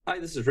Hi,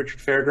 this is Richard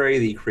Fairgray,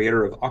 the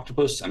creator of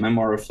Octopus, a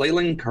memoir of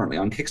Flailing, currently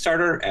on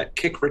Kickstarter at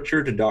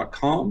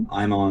kickrichard.com.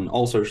 I'm on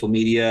all social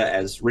media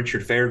as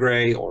Richard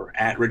Fairgray or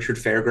at Richard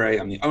Fairgray.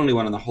 I'm the only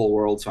one in the whole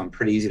world, so I'm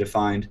pretty easy to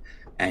find.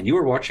 And you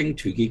are watching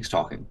Two Geeks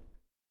Talking.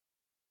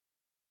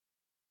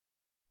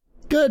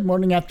 Good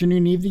morning,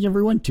 afternoon, evening,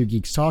 everyone. Two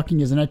Geeks Talking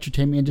is an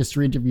entertainment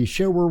industry interview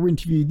show where we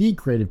interview the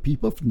creative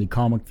people from the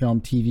comic,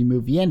 film, TV,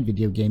 movie, and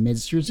video game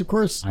industries. Of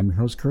course, I'm your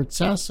host, Kurt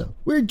Sasso.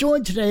 We're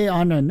joined today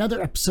on another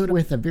episode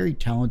with a very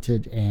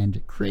talented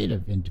and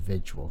creative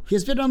individual. He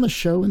has been on the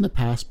show in the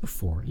past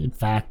before. In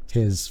fact,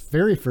 his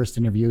very first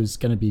interview is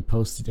going to be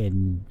posted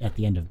at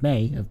the end of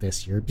May of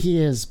this year.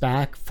 He is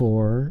back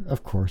for,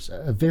 of course,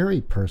 a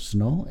very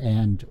personal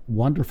and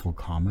wonderful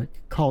comic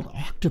called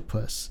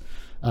Octopus,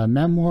 a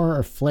memoir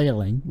of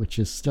Flailing, which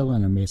is still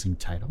an amazing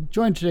title.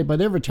 Joined today by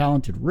the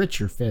ever-talented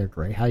Richard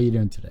Fairgray. How are you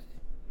doing today?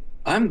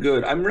 I'm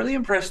good. I'm really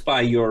impressed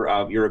by your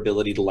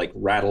ability to like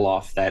rattle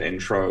off that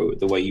intro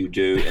the way you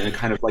do, and it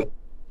kind of like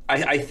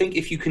I think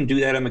if you can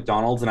do that at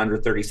McDonald's in under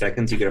 30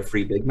 seconds, you get a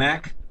free Big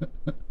Mac.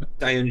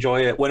 I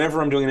enjoy it.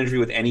 Whenever I'm doing an interview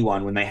with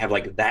anyone, when they have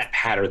like that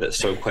patter that's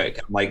so quick,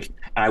 I'm like,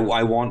 I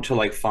want to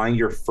like find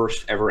your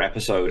first ever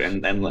episode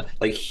and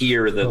like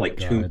hear the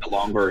 2-minute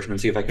long version and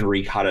see if I can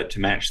recut it to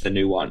match the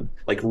new one,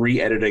 like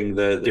re-editing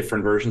the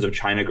different versions of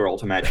China Girl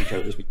to match each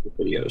other's music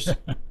videos.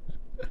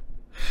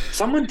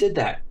 Someone did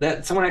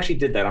that. Someone actually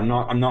did that. I'm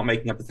not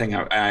making up the thing.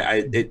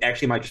 It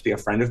actually might just be a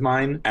friend of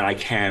mine, and I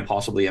can't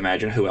possibly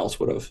imagine who else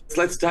would have.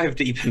 So let's dive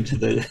deep into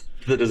the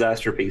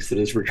disaster piece that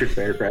is Richard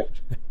Fairgray.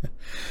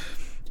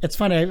 It's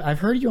funny. I've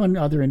heard you on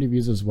other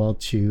interviews as well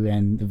too,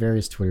 and the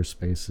various Twitter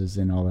Spaces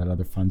and all that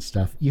other fun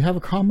stuff. You have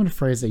a common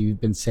phrase that you've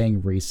been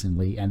saying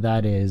recently, and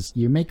that is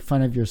you make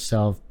fun of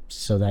yourself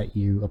so that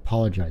you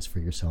apologize for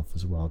yourself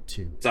as well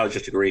too. So I was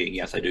just agreeing.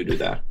 Yes, I do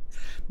that.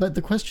 But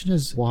the question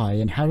is why,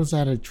 and how does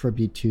that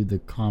attribute to the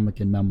comic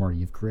and memoir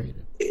you've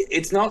created?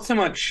 It's not so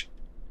much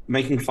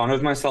making fun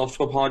of myself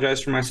to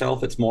apologize for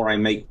myself. It's more I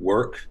make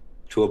work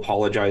to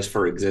apologize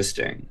for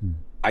existing.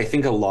 I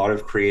think a lot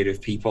of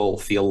creative people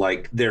feel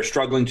like they're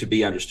struggling to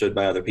be understood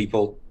by other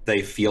people.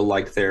 They feel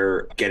like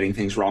they're getting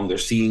things wrong. They're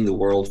seeing the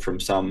world from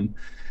some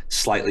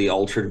slightly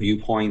altered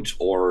viewpoint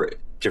or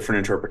different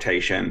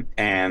interpretation.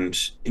 And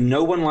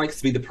no one likes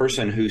to be the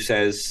person who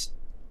says,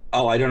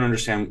 oh, I don't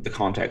understand the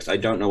context. I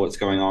don't know what's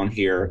going on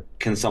here.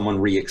 Can someone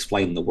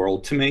re-explain the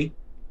world to me?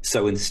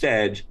 So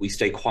instead, we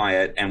stay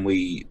quiet and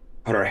we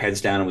put our heads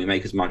down and we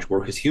make as much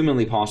work as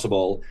humanly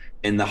possible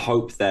in the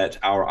hope that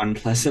our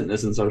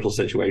unpleasantness in social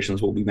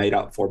situations will be made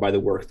up for by the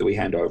work that we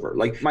hand over.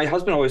 Like my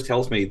husband always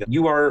tells me that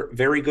you are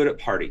very good at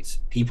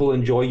parties. People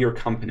enjoy your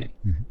company.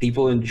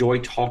 People enjoy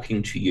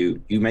talking to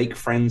you. You make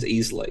friends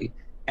easily.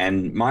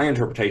 And my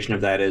interpretation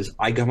of that is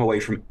I come away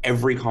from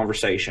every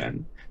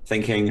conversation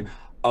thinking,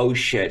 oh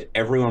shit,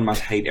 everyone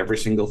must hate every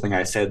single thing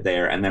I said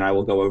there, and then I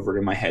will go over it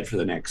in my head for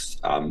the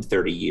next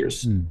 30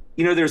 years.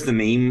 You know, there's the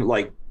meme,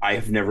 like, I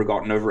have never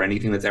gotten over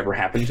anything that's ever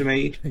happened to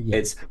me. Yeah.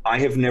 It's, I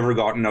have never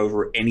gotten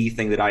over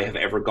anything that I have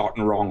ever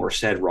gotten wrong or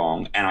said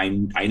wrong,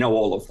 and I know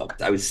all of them.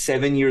 I was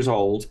 7 years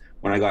old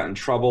when I got in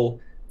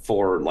trouble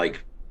for,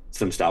 like,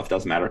 some stuff,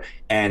 doesn't matter,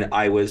 and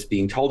I was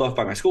being told off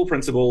by my school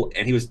principal,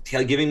 and he was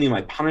giving me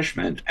my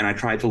punishment, and I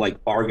tried to,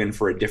 like, bargain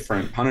for a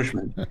different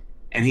punishment.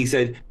 And he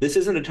said, this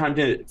isn't a time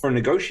for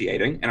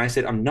negotiating. And I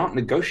said, I'm not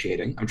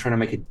negotiating. I'm trying to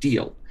make a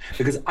deal.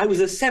 Because I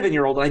was a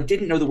 7-year-old and I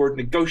didn't know the word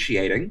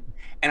negotiating.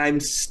 And I'm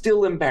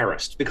still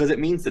embarrassed because it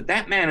means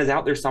that man is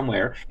out there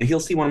somewhere and he'll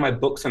see one of my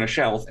books on a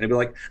shelf and he'll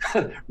be like,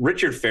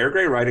 Richard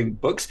Fairgray writing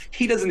books?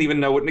 He doesn't even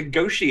know what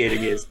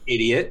negotiating is,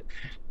 idiot.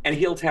 And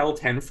he'll tell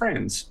 10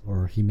 friends.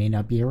 Or he may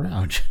not be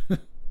around.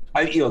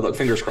 Look,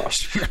 fingers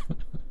crossed.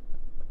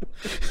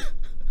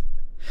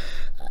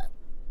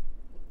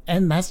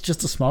 And that's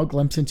just a small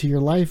glimpse into your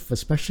life,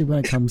 especially when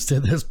it comes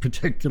to this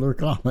particular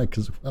comic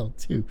as well,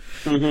 too.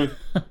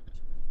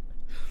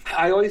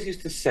 I always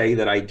used to say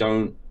that I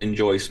don't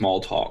enjoy small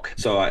talk.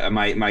 So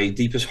my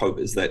deepest hope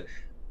is that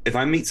if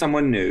I meet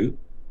someone new,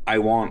 I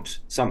want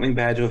something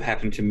bad to have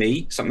happened to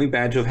me, something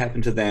bad to have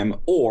happened to them,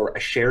 or a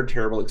shared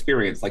terrible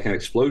experience like an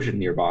explosion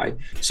nearby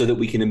so that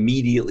we can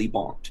immediately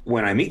bond.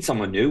 When I meet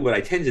someone new, what I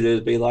tend to do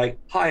is be like,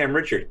 hi, I'm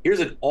Richard. Here's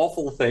an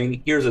awful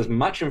thing. Here's as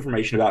much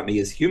information about me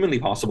as humanly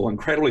possible,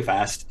 incredibly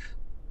fast.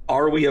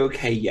 Are we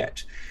okay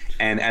yet?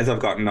 And as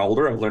I've gotten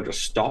older, I've learned to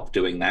stop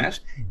doing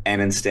that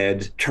and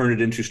instead turn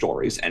it into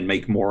stories and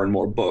make more and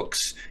more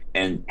books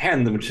and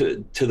hand them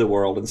to the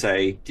world and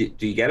say, do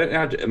you get it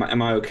now?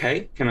 Am I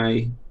okay? Can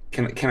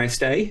I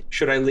stay?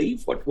 Should I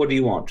leave? What do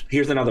you want?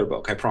 Here's another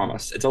book, I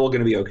promise. It's all going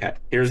to be okay.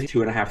 Here's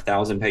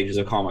 2,500 pages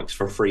of comics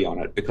for free on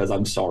it because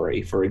I'm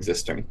sorry for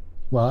existing.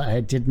 Well, I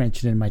did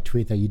mention in my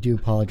tweet that you do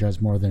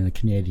apologize more than a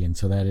Canadian,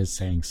 so that is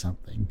saying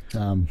something.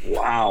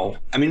 Wow.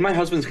 I mean, my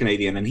husband's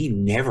Canadian and he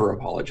never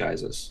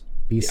apologizes.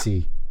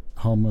 BC,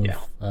 home of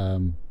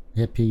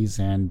hippies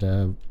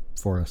and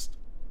forest.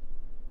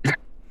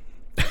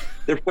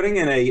 They're putting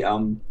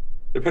in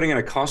They're putting in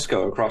a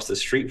Costco across the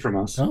street from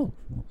us. Oh.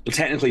 It'll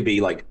technically be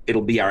like,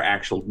 it'll be our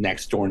actual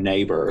next door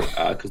neighbor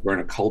because we're in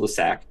a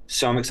cul-de-sac.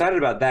 So I'm excited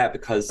about that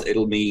because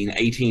it'll mean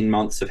 18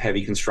 months of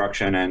heavy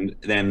construction and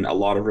then a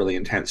lot of really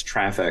intense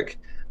traffic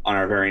on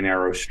our very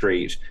narrow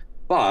street.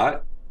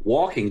 But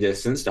walking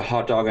distance to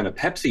hot dog and a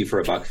Pepsi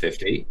for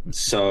 $1.50.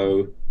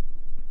 So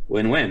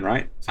win-win,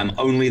 right? I'm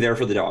only there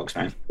for the dogs,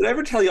 man. Did I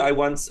ever tell you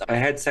I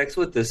had sex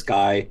with this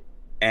guy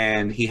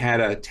and he had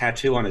a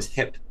tattoo on his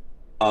hip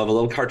of a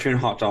little cartoon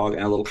hot dog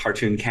and a little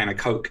cartoon can of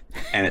Coke,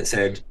 and it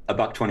said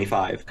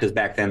 $1.25 because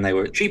back then they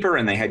were cheaper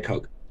and they had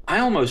Coke. I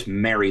almost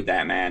married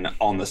that man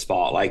on the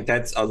spot.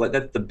 That's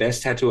the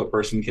best tattoo a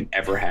person can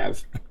ever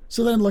have.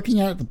 So then, looking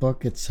at the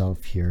book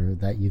itself here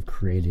that you've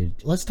created,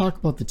 let's talk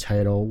about the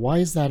title. Why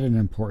is that an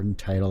important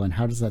title, and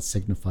how does that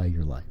signify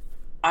your life?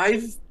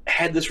 I've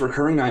had this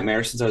recurring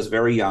nightmare since I was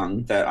very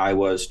young that I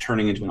was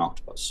turning into an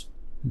octopus.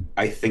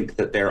 I think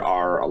that there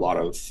are a lot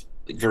of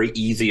very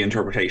easy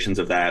interpretations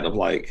of that, of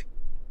like,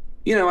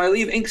 I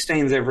leave ink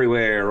stains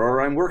everywhere,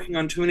 or I'm working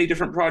on too many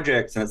different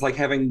projects, and it's like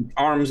having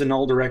arms in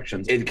all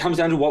directions. It comes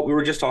down to what we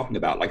were just talking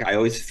about. Like, I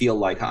always feel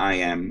like I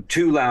am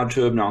too loud,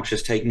 too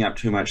obnoxious, taking up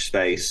too much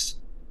space.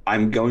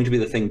 I'm going to be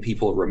the thing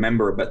people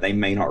remember, but they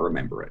may not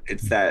remember it.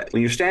 It's that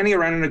when you're standing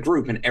around in a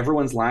group and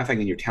everyone's laughing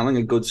and you're telling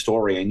a good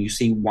story and you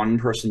see one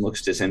person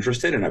looks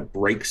disinterested and it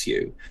breaks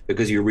you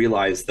because you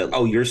realize that,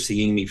 oh, you're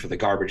seeing me for the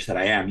garbage that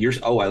I am.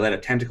 I let a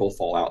tentacle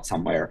fall out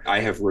somewhere. I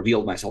have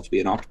revealed myself to be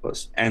an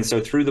octopus. And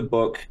so through the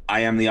book,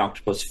 I am the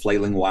octopus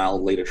flailing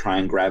wildly to try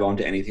and grab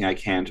onto anything I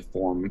can to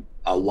form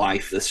a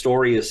life. The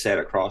story is set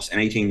across an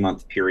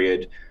 18-month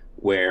period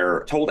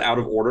where, told out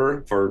of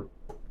order for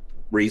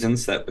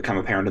reasons that become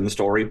apparent in the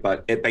story,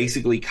 but it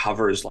basically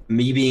covers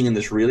me being in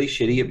this really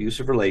shitty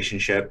abusive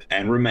relationship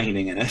and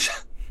remaining in it,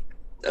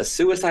 a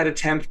suicide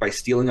attempt by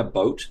stealing a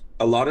boat,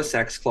 a lot of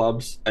sex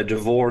clubs, a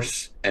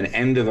divorce, an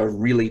end of a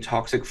really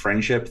toxic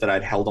friendship that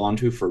I'd held on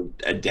to for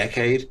a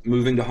decade,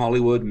 moving to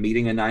Hollywood,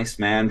 meeting a nice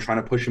man,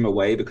 trying to push him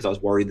away because I was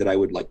worried that I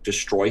would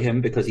destroy him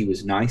because he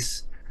was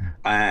nice,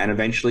 and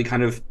eventually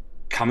kind of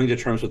coming to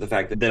terms with the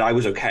fact that I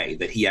was okay,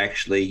 that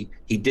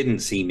he didn't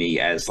see me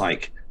as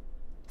like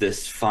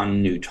this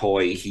fun new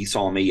toy. He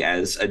saw me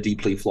as a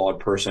deeply flawed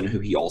person who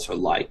he also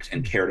liked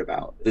and cared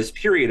about. This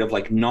period of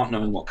not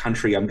knowing what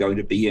country I'm going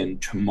to be in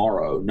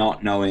tomorrow,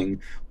 not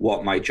knowing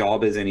what my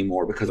job is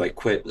anymore because I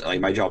quit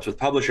my jobs with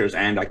publishers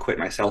and I quit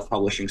my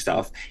self-publishing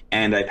stuff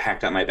and I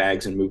packed up my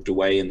bags and moved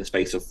away in the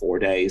space of 4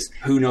 days.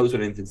 Who knows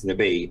what anything's going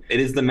to be? It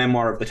is the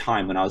memoir of the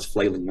time when I was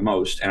flailing the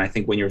most. And I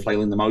think when you're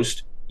flailing the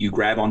most, you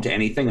grab onto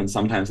anything, and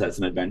sometimes that's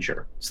an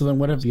adventure. So then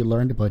what have you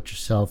learned about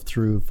yourself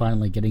through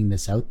finally getting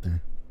this out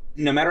there?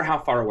 No matter how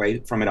far away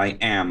from it I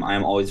am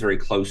always very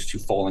close to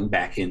falling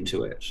back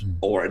into it,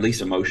 or at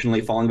least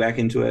emotionally falling back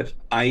into it.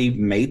 I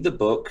made the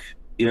book,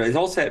 it's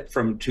all set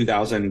from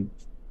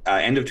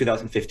end of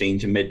 2015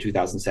 to mid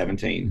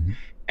 2017. Mm-hmm.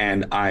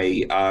 And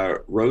I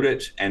wrote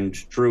it and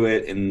drew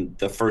it in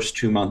the first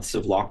 2 months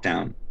of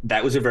lockdown.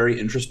 That was a very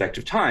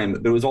introspective time,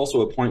 but it was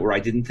also a point where I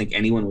didn't think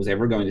anyone was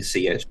ever going to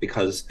see it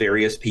because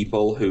various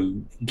people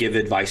who give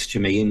advice to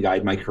me and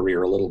guide my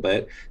career a little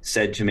bit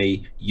said to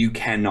me, you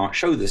cannot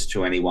show this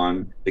to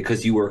anyone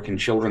because you work in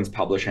children's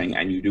publishing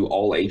and you do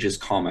all ages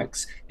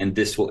comics and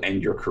this will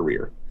end your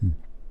career.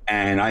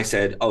 And I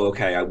said, oh,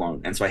 okay, I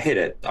won't. And so I hit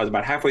it. I was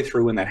about halfway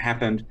through when that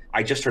happened.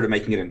 I just started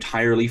making it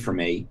entirely for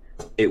me.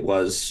 It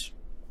was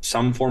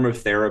some form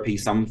of therapy,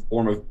 some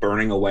form of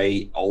burning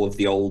away all of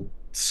the old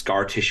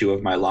scar tissue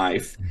of my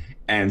life,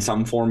 and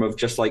some form of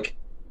just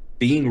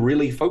being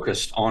really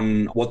focused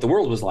on what the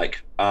world was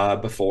like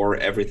before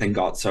everything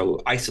got so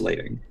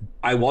isolating.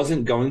 I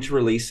wasn't going to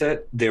release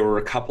it. There were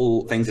a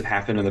couple things that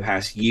happened in the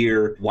past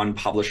year. One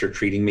publisher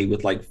treating me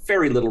with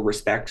very little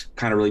respect,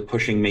 kind of really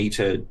pushing me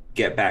to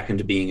get back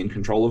into being in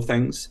control of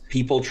things.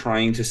 People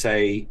trying to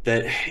say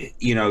that,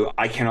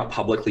 I cannot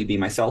publicly be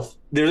myself.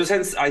 There's a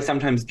sense I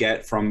sometimes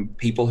get from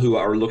people who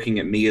are looking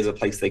at me as a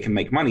place they can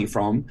make money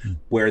from,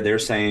 where they're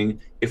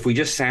saying, if we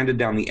just sanded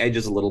down the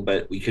edges a little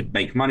bit, we could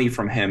make money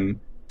from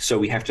him. So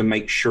we have to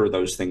make sure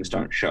those things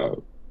don't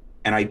show.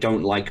 And I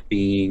don't like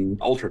being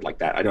altered like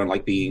that. I don't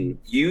like being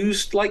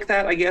used like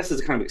that, I guess is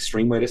a kind of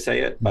extreme way to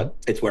say it, but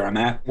it's where I'm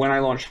at. When I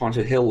launched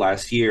Haunted Hill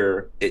last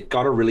year, it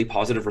got a really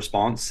positive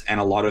response. And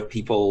a lot of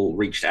people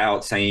reached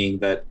out saying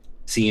that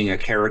seeing a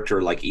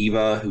character like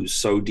Eva, who's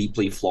so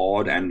deeply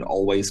flawed and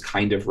always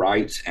kind of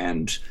right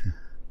and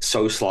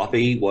so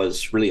sloppy,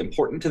 was really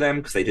important to them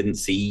because they didn't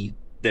see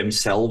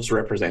themselves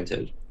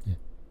represented.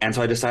 And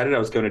so I decided I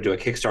was going to do a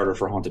Kickstarter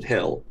for Haunted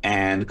Hill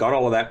and got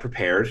all of that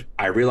prepared.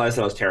 I realized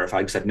that I was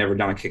terrified because I'd never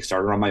done a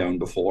Kickstarter on my own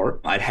before.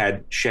 I'd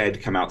had Shed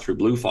come out through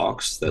Blue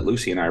Fox that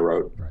Lucy and I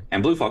wrote. Right.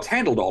 And Blue Fox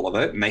handled all of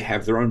it, and they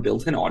have their own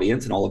built-in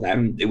audience and all of that.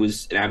 And it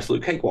was an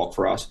absolute cakewalk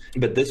for us.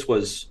 But this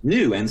was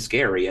new and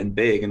scary and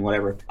big and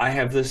whatever. I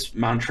have this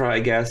mantra, I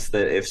guess,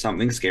 that if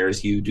something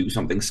scares you, do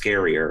something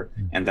scarier.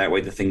 And that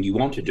way the thing you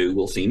want to do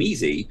will seem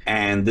easy.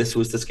 And this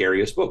was the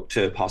scariest book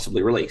to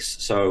possibly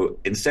release. So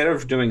instead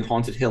of doing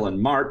Haunted Hill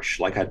in March, March,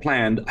 like I'd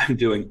planned, I'm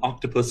doing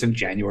Octopus in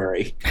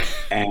January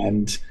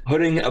and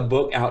putting a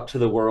book out to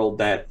the world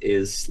that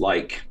is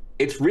like,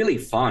 it's really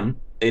fun.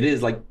 It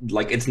is like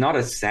it's not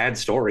a sad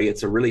story.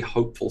 It's a really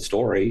hopeful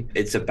story.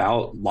 It's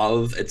about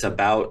love. It's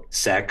about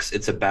sex.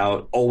 It's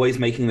about always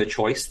making the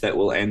choice that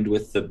will end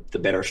with the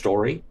better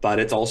story. But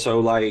it's also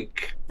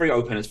like very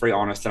open. It's very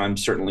honest. And I'm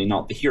certainly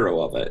not the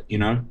hero of it, you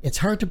know? It's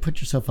hard to put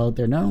yourself out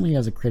there, not only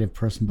as a creative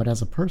person, but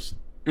as a person.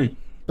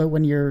 But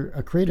when you're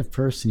a creative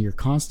person, you're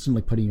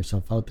constantly putting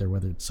yourself out there,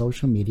 whether it's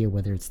social media,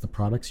 whether it's the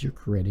products you're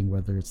creating,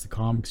 whether it's the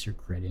comics you're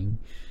creating.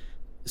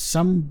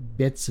 Some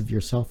bits of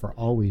yourself are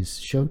always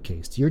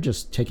showcased. You're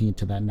just taking it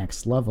to that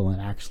next level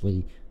and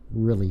actually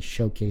really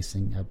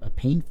showcasing a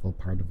painful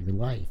part of your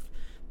life.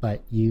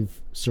 But you've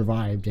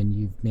survived and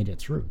you've made it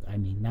through. I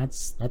mean,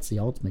 that's the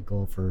ultimate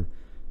goal for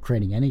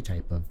creating any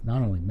type of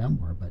not only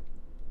memoir,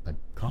 but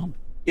comic.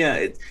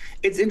 Yeah,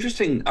 it's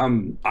interesting.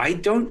 I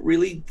don't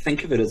really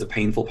think of it as a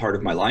painful part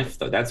of my life,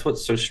 though. That's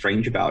what's so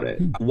strange about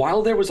it.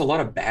 While there was a lot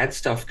of bad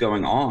stuff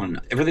going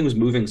on, everything was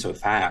moving so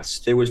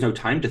fast, there was no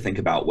time to think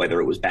about whether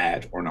it was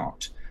bad or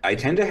not. I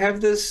tend to have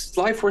this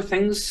life where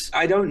things,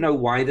 I don't know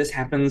why this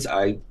happens.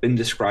 I've been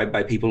described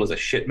by people as a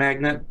shit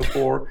magnet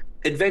before.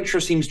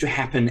 Adventure seems to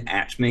happen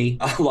at me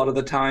a lot of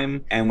the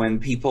time. And when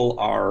people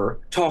are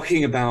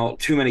talking about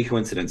too many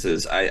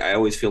coincidences, I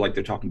always feel like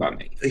they're talking about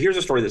me. Here's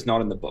a story that's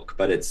not in the book,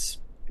 but it's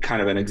kind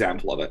of an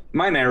example of it.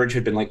 My marriage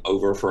had been like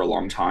over for a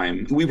long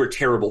time. We were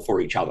terrible for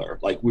each other.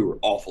 Like we were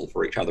awful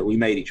for each other. We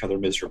made each other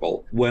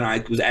miserable. When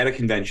I was at a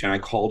convention, I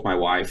called my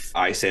wife.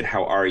 I said,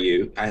 "How are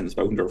you?" I hadn't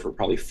spoken to her for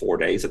probably 4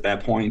 days at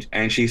that point.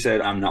 And she said,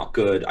 "I'm not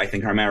good. I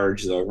think our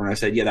marriage is over." And I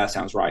said, "Yeah, that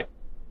sounds right."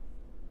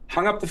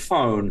 Hung up the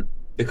phone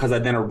because I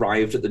then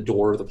arrived at the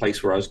door of the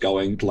place where I was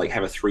going to like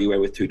have a three-way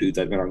with two dudes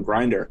I'd met on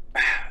Grindr.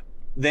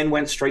 Then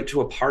went straight to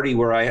a party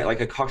where I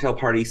like a cocktail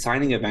party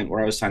signing event where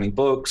I was signing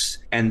books,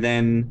 and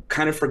then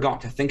kind of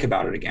forgot to think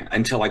about it again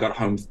until I got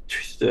home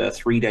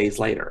 3 days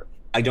later.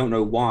 I don't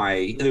know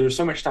why. There was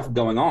so much stuff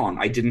going on.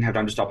 I didn't have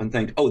time to stop and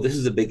think, oh, this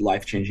is a big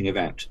life-changing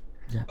event.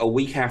 Yeah. A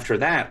week after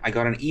that, I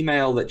got an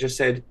email that just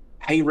said,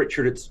 "Hey,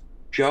 Richard, it's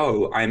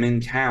Joe. I'm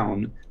in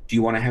town. Do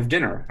you want to have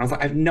dinner?" And I was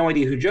like, I have no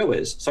idea who Joe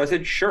is. So I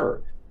said,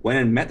 sure. Went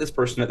and met this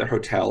person at their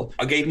hotel,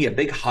 gave me a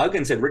big hug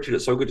and said, "Richard,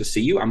 it's so good to see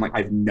you." I'm like,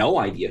 I have no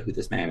idea who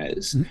this man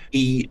is. Mm-hmm.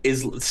 He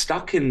is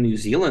stuck in New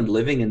Zealand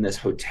living in this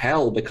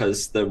hotel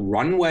because the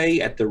runway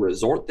at the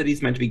resort that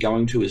he's meant to be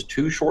going to is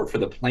too short for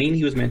the plane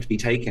he was meant to be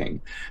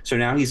taking. So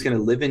now he's going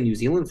to live in New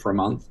Zealand for a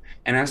month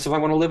and asked if I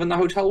want to live in the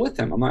hotel with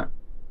him. I'm like,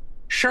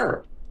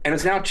 sure. And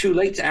it's now too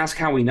late to ask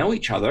how we know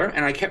each other.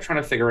 And I kept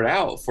trying to figure it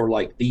out for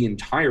like the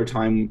entire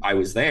time I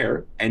was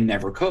there and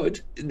never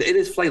could. It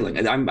is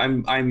flailing.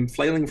 I'm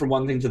flailing from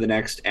one thing to the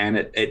next. And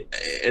it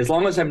as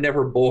long as I'm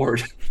never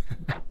bored,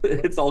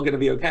 it's all going to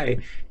be okay.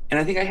 And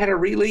I think I had a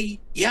really,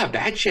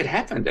 bad shit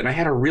happened. And I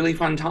had a really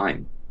fun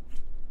time.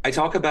 I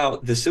talk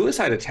about the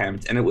suicide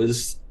attempt, and it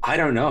was, I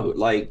don't know,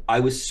 like I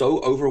was so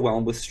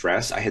overwhelmed with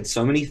stress. I had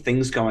so many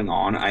things going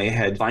on. I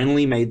had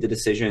finally made the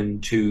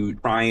decision to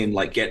try and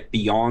like get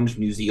beyond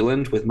New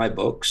Zealand with my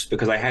books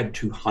because I had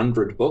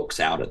 200 books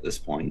out at this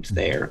point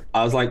there.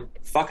 I was like,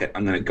 fuck it.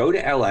 I'm going to go to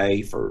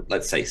LA for,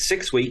 let's say,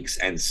 6 weeks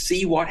and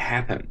see what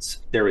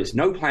happens. There is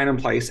no plan in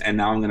place. And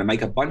now I'm going to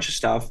make a bunch of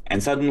stuff.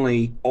 And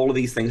suddenly all of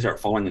these things start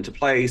falling into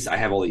place. I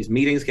have all these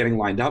meetings getting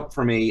lined up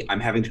for me. I'm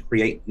having to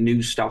create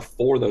new stuff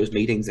for those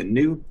meetings and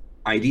new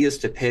ideas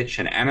to pitch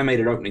and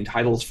animated opening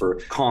titles for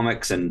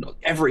comics and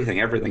everything,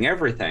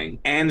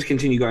 and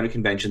continue going to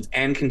conventions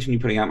and continue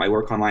putting out my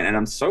work online. And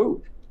I'm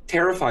so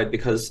terrified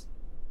because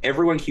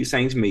everyone keeps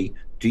saying to me,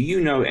 "Do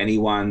you know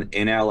anyone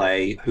in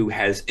LA who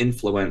has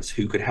influence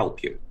who could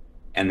help you?"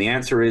 And the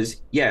answer is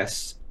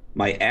yes.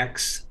 My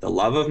ex, the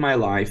love of my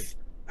life,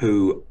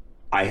 who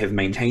I have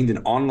maintained an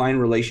online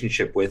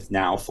relationship with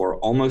now for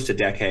almost a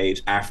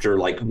decade after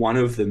like one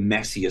of the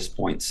messiest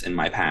points in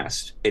my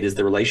past. It is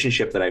the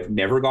relationship that I've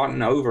never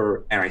gotten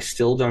over, and I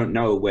still don't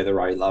know whether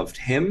I loved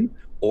him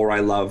or I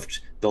loved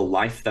the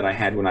life that I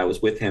had when I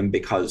was with him,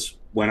 because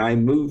when I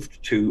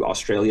moved to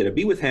Australia to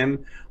be with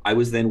him, I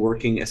was then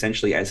working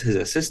essentially as his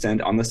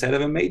assistant on the set of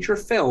a major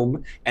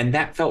film, and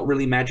that felt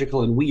really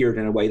magical and weird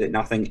in a way that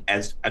nothing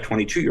as a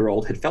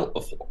 22-year-old had felt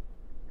before.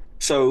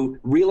 So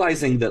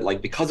realizing that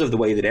like because of the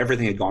way that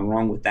everything had gone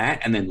wrong with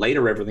that, and then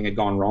later everything had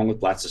gone wrong with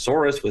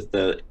Blastosaurus, with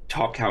the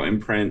Top Cow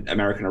imprint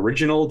American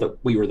Original that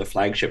we were the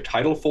flagship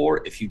title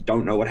for. If you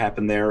don't know what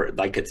happened there,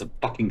 like it's a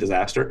fucking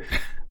disaster.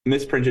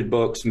 Misprinted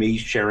books, me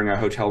sharing a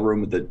hotel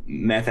room with a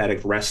meth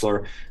addict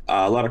wrestler,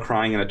 a lot of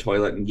crying in a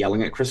toilet and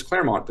yelling at Chris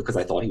Claremont because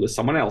I thought he was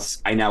someone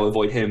else. I now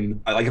avoid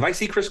him. Like if I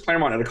see Chris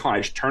Claremont at a con,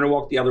 I just turn and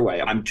walk the other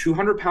way. I'm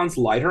 200 pounds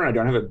lighter and I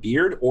don't have a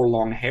beard or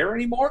long hair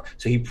anymore,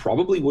 so he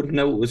probably wouldn't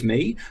know it was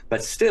me.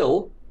 But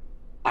still,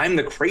 I'm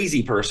the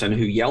crazy person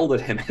who yelled at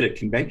him at a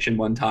convention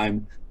one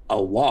time a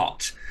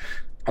lot.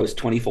 I was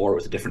 24, it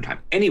was a different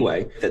time.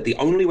 Anyway, that the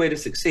only way to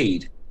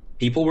succeed,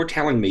 people were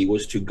telling me,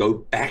 was to go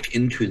back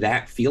into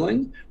that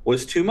feeling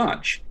was too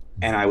much.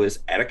 And I was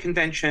at a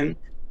convention.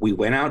 We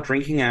went out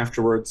drinking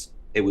afterwards.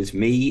 It was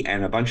me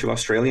and a bunch of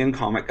Australian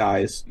comic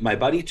guys. My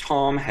buddy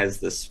Tom has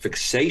this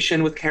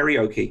fixation with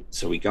karaoke.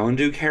 So we go and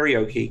do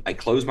karaoke. I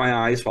close my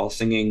eyes while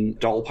singing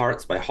Doll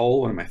Parts by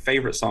Hole, one of my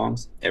favorite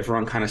songs.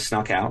 Everyone kind of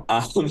snuck out.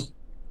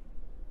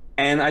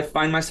 And I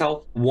find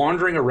myself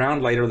wandering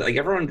around later. Like,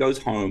 everyone goes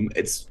home.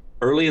 It's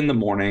early in the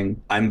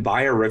morning. I'm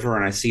by a river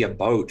and I see a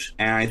boat.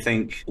 And I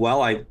think,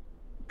 well, I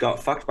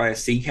got fucked by a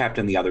sea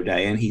captain the other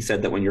day, and he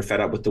said that when you're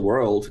fed up with the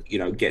world,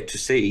 get to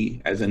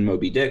sea, as in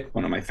Moby Dick,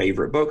 one of my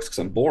favorite books because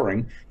I'm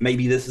boring.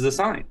 Maybe this is a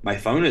sign. My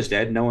phone is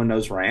dead. No one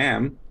knows where I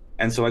am.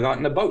 And so I got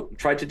in a boat and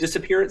tried to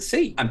disappear at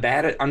sea. I'm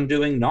bad at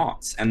undoing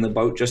knots. And the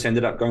boat just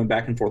ended up going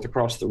back and forth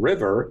across the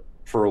river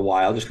for a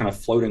while, just kind of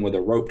floating with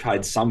a rope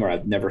tied somewhere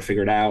I've never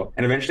figured out.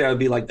 And eventually I would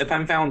be like, if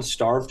I'm found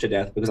starved to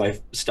death because I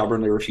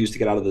stubbornly refuse to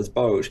get out of this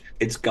boat,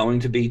 it's going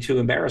to be too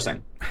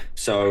embarrassing.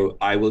 So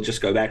I will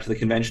just go back to the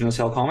convention and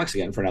sell comics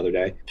again for another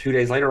day. 2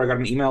 days later, I got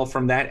an email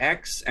from that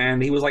ex,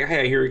 and he was like,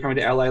 hey, I hear you're coming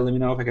to LA. Let me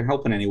know if I can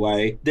help in any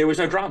way. There was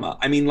no drama.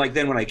 I mean, like,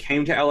 then when I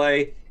came to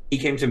LA, he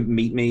came to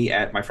meet me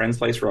at my friend's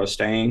place where I was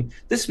staying.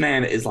 This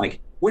man is like,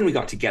 when we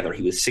got together,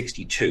 he was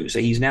 62. So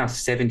he's now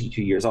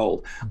 72 years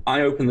old.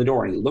 I open the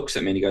door and he looks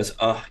at me and he goes,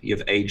 oh,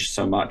 you've aged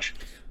so much.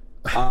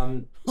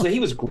 So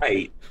he was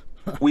great.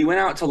 We went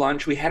out to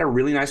lunch. We had a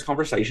really nice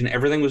conversation.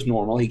 Everything was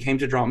normal. He came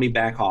to drop me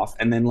back off.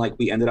 And then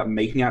we ended up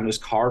making out in his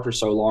car for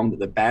so long that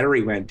the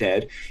battery went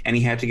dead. And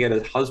he had to get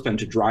his husband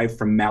to drive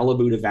from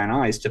Malibu to Van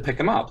Nuys to pick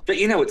him up. But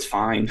it's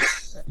fine.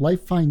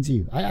 Life finds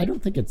you. I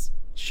don't think it's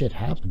shit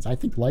happens. I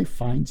think life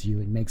finds you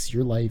and makes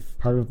your life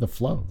part of the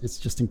flow. It's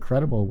just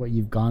incredible what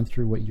you've gone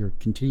through, what you're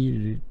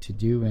continuing to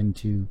do and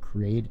to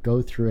create,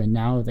 go through. And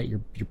now that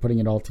you're putting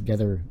it all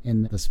together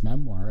in this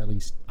memoir, at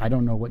least I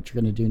don't know what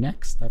you're going to do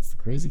next. That's the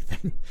crazy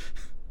thing.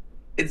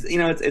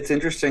 It's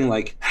interesting.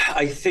 Like,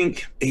 I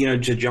think, to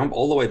jump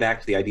all the way back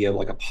to the idea of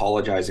like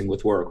apologizing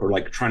with work, or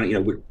like trying to,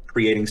 we're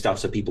creating stuff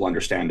so people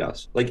understand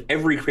us. Like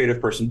every creative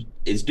person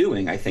is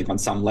doing, I think, on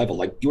some level.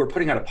 Like, you are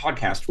putting out a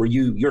podcast where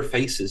your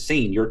face is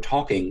seen, you're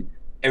talking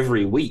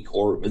every week,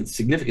 or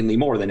significantly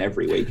more than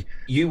every week.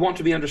 You want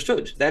to be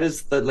understood. That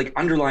is the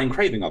underlying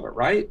craving of it,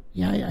 right?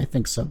 Yeah, I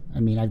think so.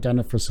 I mean, I've done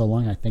it for so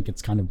long. I think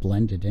it's kind of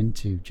blended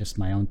into just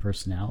my own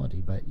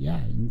personality. But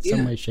yeah, in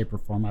some way, shape, or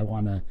form, I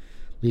want to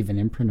leave an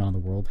imprint on the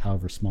world,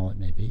 however small it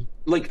may be.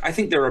 Like, I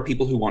think there are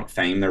people who want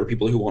fame. There are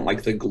people who want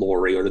like the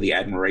glory or the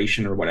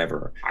admiration or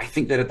whatever. I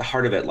think that at the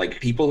heart of it,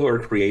 like, people who are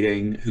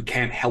creating, who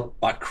can't help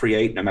but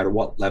create no matter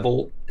what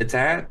level it's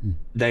at,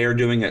 they are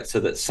doing it so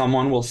that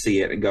someone will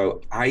see it and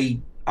go, I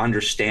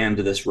understand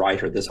this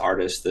writer, this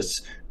artist,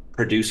 this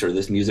producer,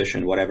 this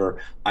musician,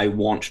 whatever. I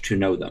want to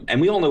know them. And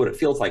we all know what it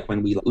feels like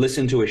when we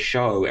listen to a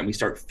show and we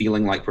start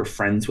feeling like we're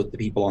friends with the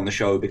people on the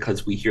show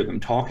because we hear them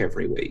talk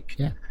every week.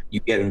 Yeah. You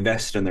get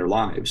invested in their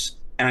lives.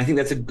 And I think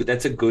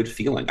that's a good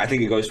feeling. I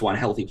think it goes to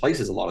unhealthy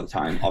places a lot of the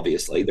time.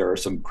 Obviously, there are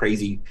some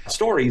crazy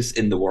stories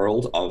in the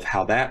world of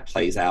how that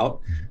plays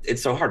out.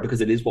 It's so hard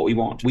because it is what we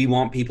want. We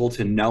want people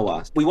to know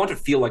us. We want to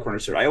feel like we're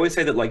understood. I always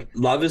say that, like,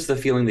 love is the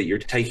feeling that you're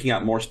taking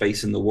up more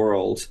space in the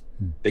world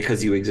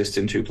because you exist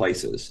in two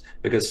places.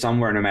 Because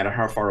somewhere, no matter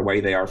how far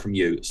away they are from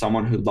you,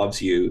 someone who loves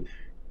you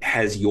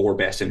has your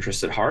best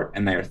interests at heart,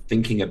 and they are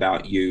thinking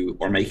about you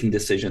or making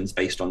decisions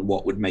based on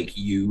what would make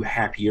you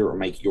happier or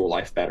make your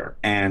life better.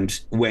 And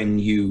when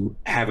you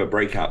have a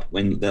breakup,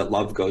 when the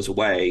love goes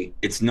away,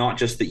 it's not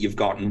just that you've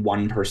gotten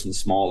one person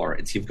smaller,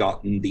 it's you've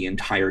gotten the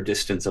entire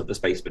distance of the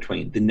space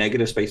between. The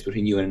negative space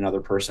between you and another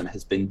person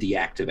has been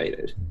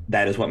deactivated.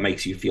 That is what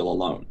makes you feel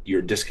alone.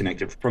 You're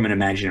disconnected from an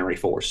imaginary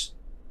force.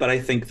 But I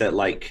think that,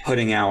 like,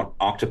 putting out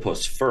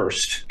Octopus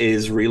first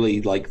is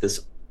really like this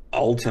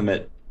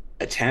ultimate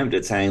attempt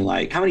at saying,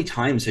 like, how many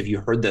times have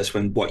you heard this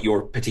when what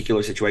your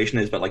particular situation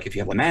is, but like if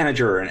you have a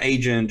manager or an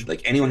agent,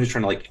 like anyone who's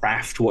trying to like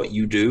craft what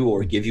you do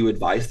or give you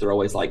advice, they're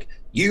always like,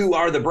 you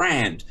are the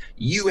brand,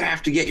 you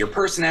have to get your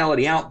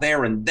personality out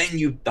there, and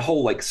then the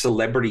whole like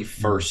celebrity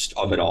first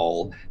of it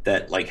all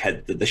that like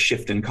had the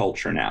shift in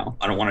culture now.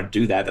 I don't want to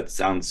do that. That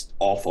sounds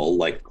awful.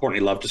 Like Courtney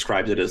Love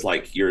describes it as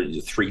like you're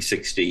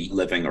 360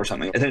 living or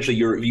something. Essentially,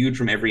 you're viewed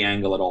from every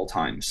angle at all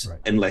times, right,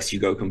 unless you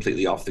go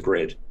completely off the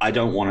grid. I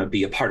don't want to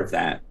be a part of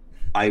that.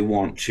 I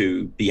want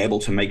to be able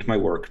to make my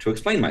work to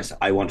explain myself.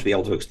 I want to be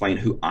able to explain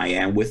who I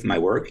am with my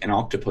work, and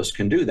Octopus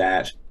can do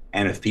that.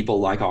 And if people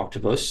like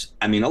Octopus,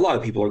 I mean, a lot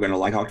of people are going to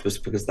like Octopus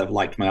because they've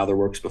liked my other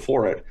works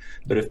before it.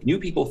 But if new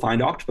people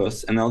find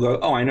Octopus and they'll go,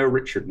 oh, I know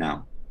Richard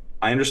now.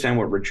 I understand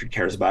what Richard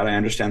cares about. I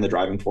understand the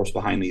driving force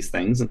behind these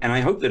things. And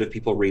I hope that if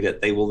people read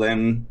it, they will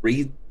then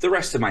read the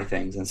rest of my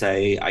things and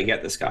say, I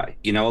get this guy.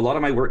 You know, a lot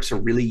of my works are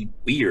really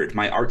weird.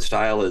 My art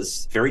style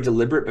is very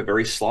deliberate, but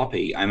very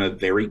sloppy. I'm a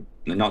very,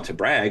 not to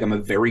brag, I'm a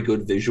very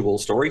good visual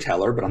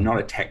storyteller, but I'm not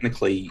a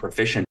technically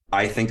proficient.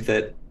 I think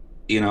that,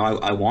 you know,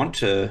 I want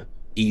to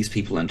ease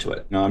people into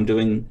it. You know, I'm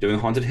doing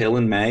Haunted Hill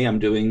in May. I'm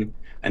doing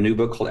a new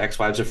book called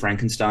Ex-Wives of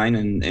Frankenstein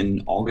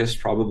in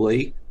August,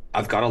 probably.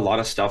 I've got a lot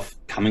of stuff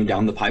coming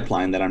down the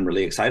pipeline that I'm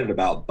really excited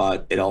about,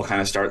 but it all kind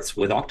of starts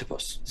with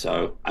Octopus.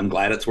 So I'm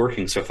glad it's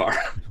working so far.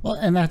 Well,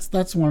 and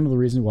that's one of the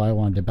reasons why I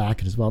wanted to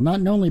back it as well.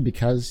 Not only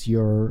because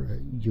you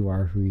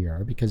are who you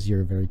are, because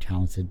you're a very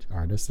talented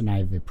artist, and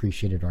I've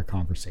appreciated our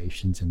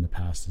conversations in the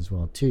past as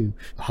well too.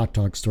 Hot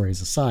dog stories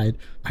aside,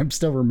 I'm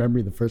still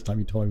remembering the first time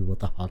you told me about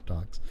the hot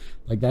dogs.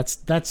 Like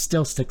that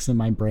still sticks in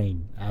my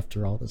brain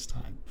after all this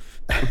time.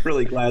 I'm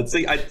really glad.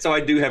 See, so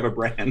I do have a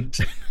brand.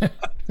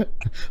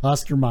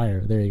 Oscar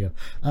Mayer, there you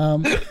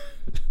go.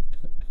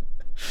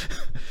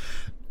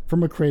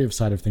 From a creative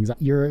side of things,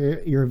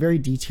 you're a very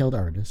detailed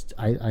artist.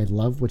 I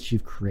love what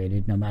you've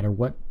created, no matter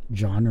what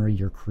genre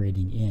you're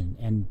creating in,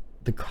 and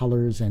the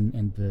colors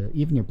and the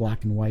even your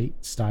black and white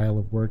style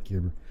of work,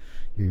 your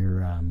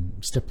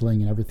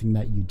stippling and everything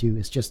that you do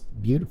is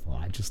just beautiful.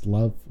 I just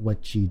love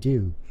what you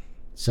do.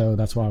 So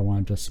that's why I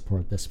wanted to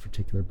support this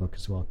particular book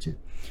as well too.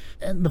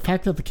 And the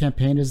fact that the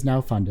campaign is now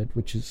funded,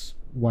 which is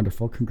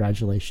wonderful.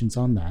 Congratulations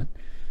on that.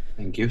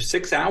 Thank you.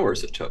 6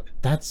 hours it took.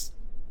 That's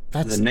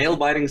the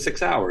nail-biting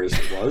 6 hours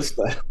it was.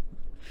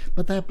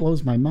 But that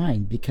blows my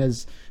mind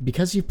because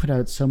you put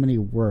out so many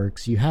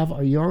works, you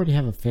already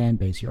have a fan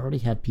base. You already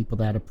have people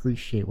that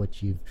appreciate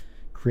what you've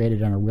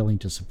created and are willing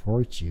to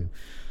support you.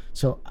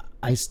 So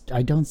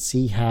I don't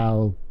see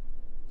how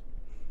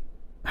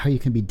you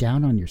can be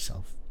down on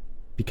yourself,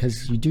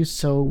 because you do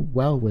so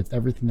well with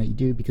everything that you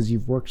do, because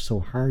you've worked so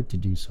hard to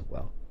do so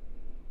well.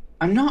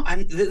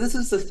 This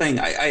is the thing.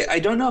 I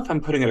don't know if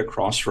I'm putting it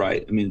across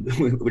right. I mean,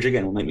 which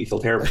again will make me feel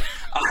terrible.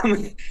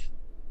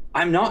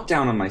 I'm not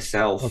down on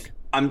myself. Okay.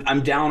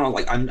 I'm down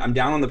on I'm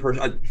down on the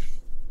person.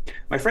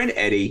 My friend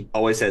Eddie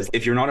always says,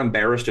 if you're not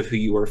embarrassed of who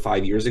you were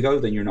 5 years ago,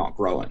 then you're not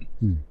growing.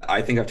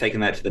 I think I've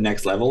taken that to the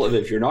next level of,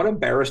 if you're not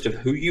embarrassed of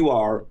who you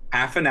are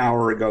half an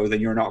hour ago, then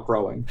you're not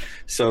growing.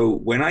 So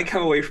when I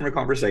come away from a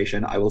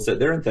conversation, I will sit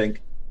there and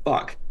think,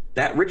 fuck,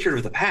 that Richard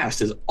of the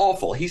past is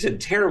awful. He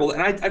said terrible.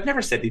 And I've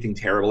never said anything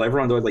terrible.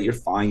 Everyone's always like, you're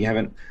fine, you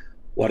haven't,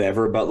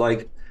 whatever. But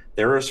like,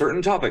 there are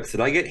certain topics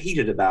that I get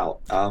heated about.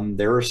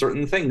 There are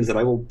certain things that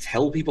I will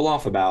tell people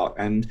off about.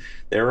 And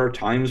there are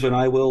times when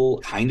I will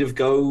kind of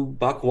go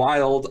buck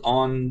wild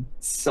on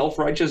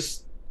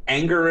self-righteous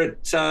anger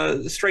at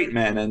straight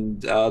men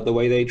and the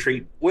way they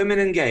treat women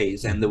and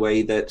gays, and the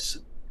way that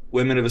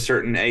women of a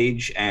certain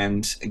age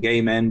and gay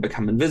men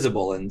become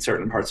invisible in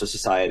certain parts of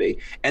society.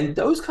 And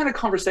those kind of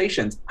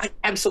conversations, I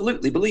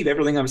absolutely believe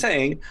everything I'm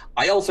saying.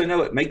 I also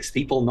know it makes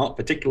people not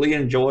particularly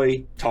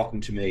enjoy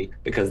talking to me,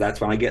 because that's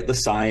when I get the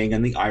sighing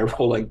and the eye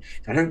rolling.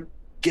 I don't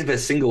give a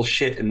single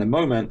shit in the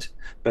moment,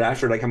 but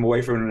after I come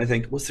away from it and I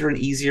think, was there an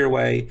easier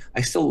way? I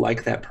still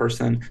like that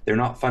person. They're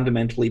not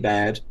fundamentally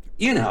bad.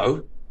 You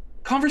know,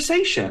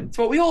 conversation. It's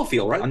what we all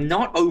feel, right? I'm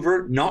not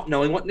over not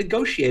knowing what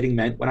negotiating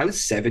meant when I was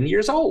 7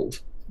 years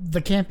old.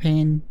 The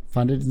campaign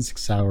funded in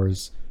 6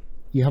 hours.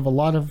 You have a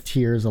lot of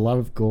tiers, a lot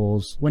of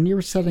goals. When you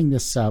were setting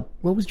this up,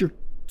 what was your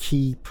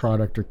key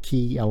product or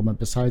key element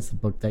besides the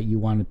book that you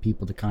wanted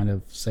people to kind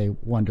of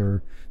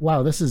wonder,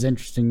 wow, this is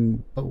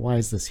interesting, but why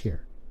is this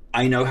here?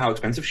 I know how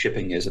expensive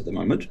shipping is at the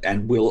moment,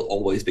 and will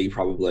always be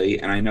probably.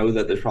 And I know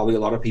that there's probably a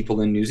lot of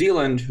people in New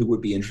Zealand who would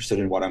be interested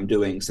in what I'm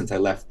doing since I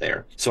left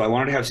there. So I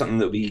wanted to have something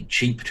that would be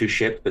cheap to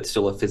ship, but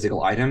still a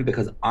physical item,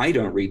 because I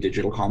don't read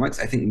digital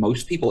comics. I think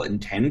most people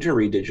intend to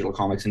read digital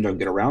comics and don't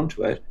get around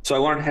to it. So I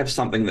wanted to have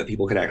something that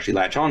people could actually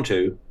latch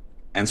onto.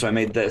 And so I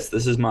made this.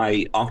 This is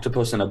my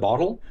Octopus in a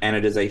bottle, and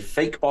it is a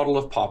fake bottle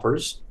of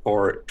poppers.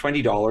 For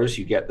 $20,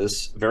 you get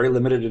this very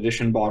limited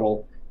edition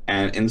bottle,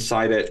 and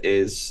inside it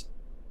is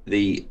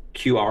the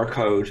QR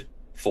code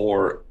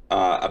for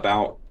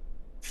about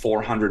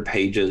 400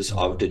 pages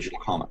of digital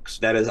comics.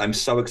 I'm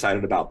so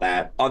excited about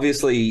that.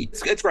 Obviously,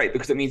 it's great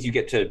because it means you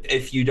get to,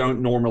 if you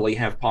don't normally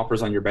have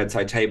poppers on your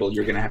bedside table,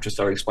 you're going to have to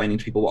start explaining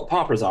to people what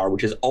poppers are,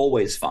 which is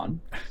always fun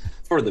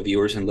for the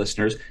viewers and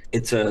listeners.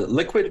 It's a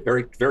liquid,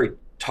 very, very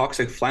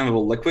toxic,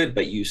 flammable liquid,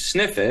 but you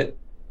sniff it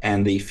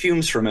and the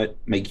fumes from it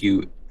make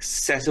you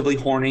excessively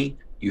horny,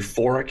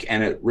 euphoric,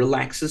 and it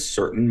relaxes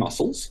certain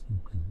muscles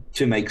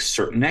to make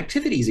certain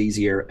activities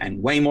easier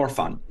and way more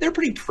fun. They're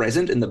pretty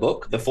present in the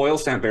book. The foil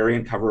stamp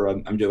variant cover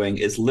I'm doing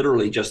is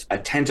literally just a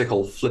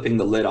tentacle flipping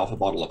the lid off a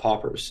bottle of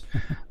poppers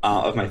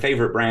of my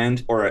favorite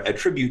brand, or a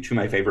tribute to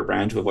my favorite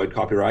brand to avoid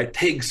copyright,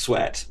 Pig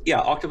Sweat.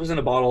 Yeah, Octopus in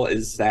a Bottle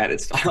is that.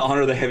 It's to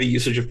honor the heavy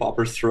usage of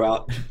poppers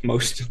throughout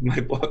most of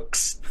my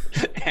books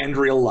and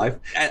real life.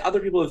 And other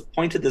people have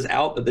pointed this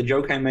out, but the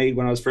joke I made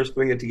when I was first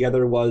putting it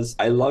together was,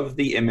 I love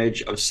the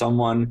image of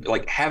someone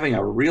like having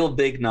a real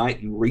big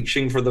night and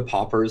reaching for the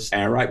poppers,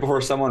 and right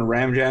before someone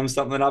ram jams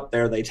something up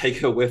there, they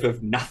take a whiff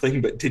of nothing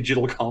but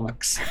digital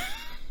comics.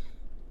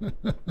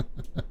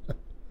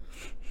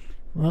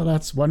 Well,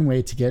 that's one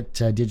way to get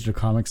digital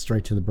comics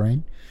straight to the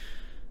brain.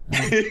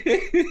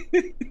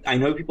 I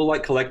know people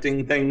like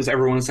collecting things.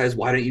 Everyone says,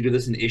 why don't you do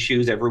this in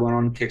issues? Everyone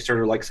on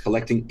Kickstarter likes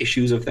collecting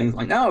issues of things.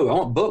 Like, no, I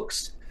want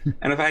books.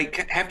 And if I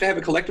have to have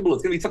a collectible,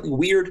 it's going to be something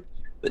weird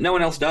that no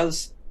one else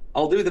does.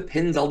 I'll do the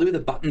pins, I'll do the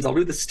buttons, I'll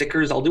do the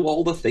stickers, I'll do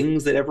all the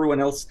things that everyone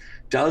else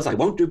does. I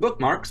won't do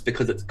bookmarks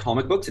because it's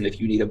comic books. And if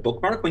you need a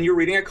bookmark when you're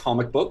reading a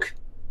comic book,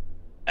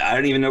 I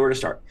don't even know where to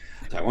start.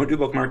 So I won't do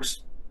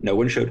bookmarks. No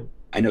one should.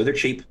 I know they're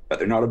cheap, but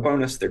they're not a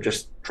bonus. They're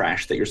just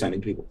trash that you're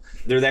sending people.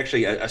 There's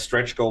actually a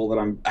stretch goal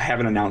that I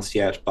haven't announced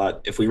yet,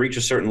 but if we reach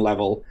a certain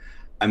level,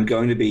 I'm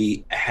going to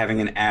be having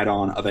an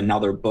add-on of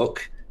another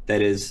book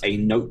that is a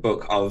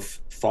notebook of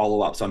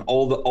follow-ups on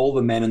all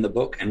the men in the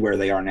book and where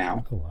they are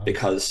now. Oh, wow.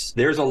 Because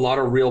there's a lot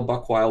of real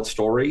buck wild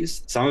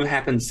stories. Some have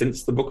happened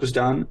since the book was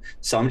done.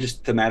 Some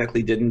just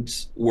thematically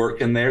didn't work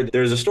in there.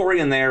 There's a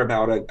story in there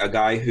about a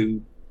guy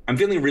who I'm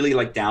feeling really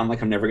like down,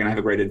 like I'm never going to have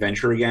a great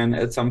adventure again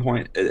at some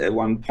point. At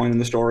one point in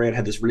the story, I'd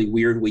had this really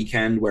weird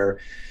weekend where,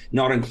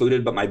 not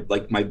included, but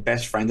my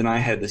best friend and I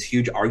had this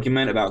huge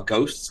argument about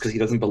ghosts because he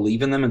doesn't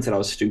believe in them and said I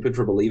was stupid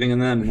for believing in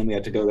them. And then we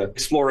had to go to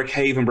explore a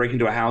cave and break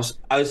into a house.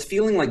 I was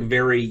feeling like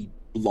very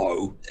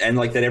low and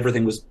like that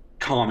everything was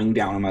calming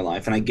down in my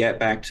life. And I get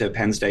back to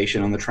Penn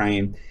Station on the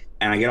train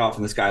and I get off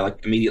and this guy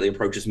like immediately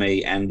approaches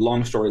me, and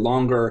long story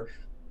longer,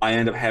 I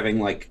end up having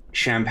like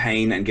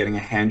champagne and getting a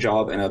hand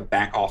job in a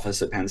back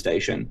office at Penn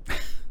Station.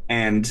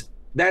 And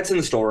that's in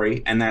the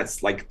story. And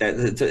that's like, that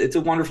it's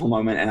a wonderful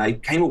moment. And I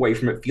came away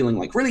from it feeling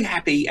like really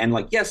happy. And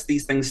like, yes,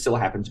 these things still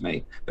happen to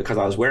me because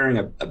I was wearing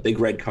a big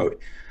red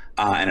coat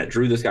and it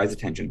drew this guy's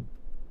attention.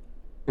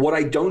 What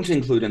I don't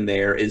include in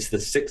there is the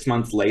 6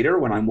 months later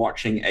when I'm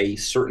watching a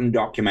certain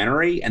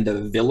documentary and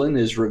the villain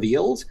is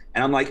revealed.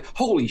 And I'm like,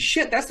 holy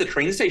shit, that's the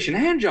train station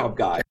hand job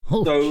guy.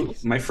 Oh, so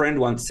geez. My friend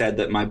once said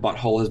that my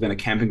butthole has been a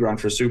camping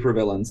ground for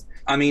supervillains.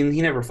 I mean,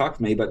 he never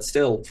fucked me, but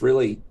still,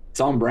 it's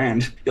on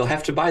brand. You'll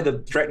have to buy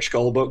the Stretch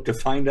Goal book to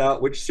find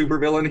out which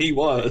supervillain he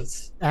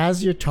was.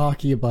 As you're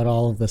talking about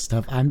all of this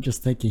stuff, I'm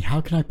just thinking,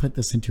 how can I put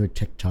this into a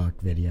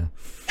TikTok video?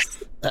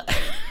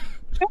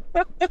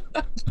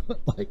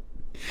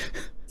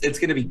 It's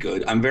going to be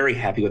good. I'm very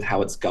happy with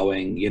how it's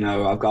going. You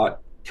know, I've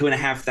got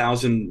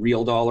 $2,500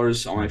 real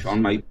dollars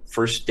on my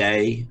first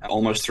day,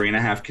 almost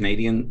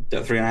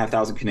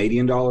 $3,500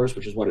 Canadian dollars,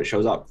 which is what it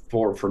shows up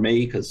for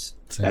me, because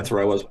that's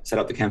where I was set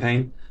up the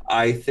campaign.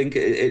 I think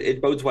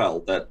it bodes well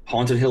that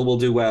Haunted Hill will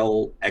do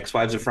well,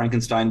 Ex-Wives of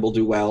Frankenstein will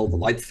do well, The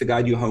Lights That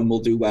Guide You Home will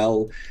do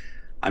well.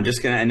 I'm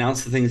just going to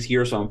announce the things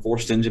here, so I'm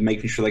forced into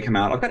making sure they come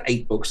out. I've got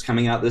 8 books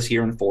coming out this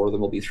year, and 4 of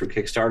them will be through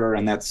Kickstarter,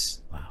 and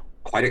that's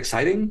quite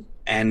exciting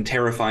and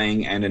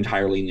terrifying and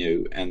entirely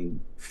new,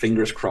 and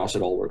fingers crossed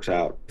it all works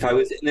out. If I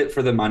was in it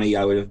for the money,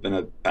 I would have been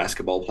a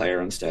basketball player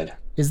instead.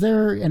 Is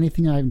there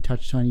anything I haven't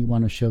touched on you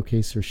want to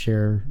showcase or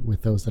share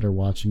with those that are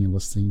watching and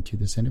listening to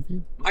this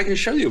interview? I can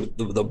show you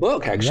the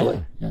book,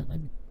 actually. Yeah.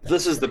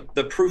 This is the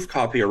proof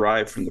copy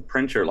arrived from the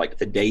printer like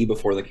the day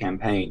before the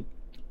campaign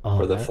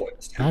for the foil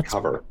stamp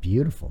cover.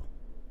 Beautiful.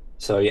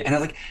 So yeah,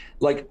 and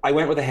I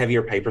went with a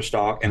heavier paper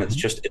stock, and it's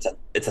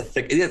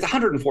thick. It's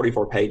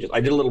 144 pages.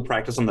 I did a little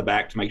practice on the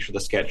back to make sure the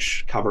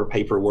sketch cover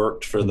paper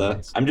worked for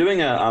nice. I'm doing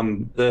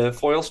the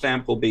foil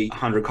stamp will be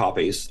 100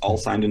 copies, all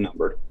signed and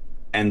numbered,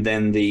 and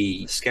then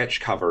the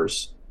sketch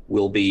covers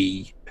will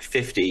be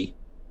 50.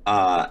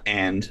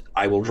 And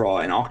I will draw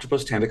an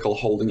octopus tentacle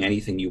holding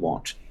anything you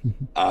want,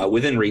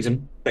 within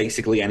reason,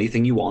 basically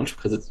anything you want,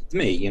 because it's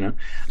me, you know.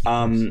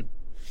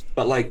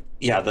 But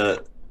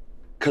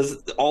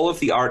because all of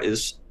the art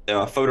is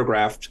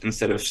photographed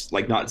instead of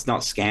it's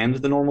not scanned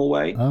the normal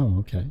way. Oh,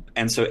 okay.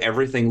 And so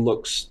everything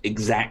looks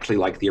exactly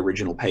like the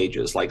original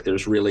pages. Like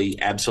there's really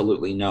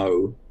absolutely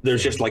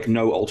there's just like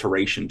no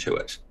alteration to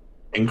it.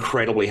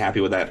 Incredibly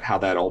happy with how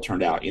that all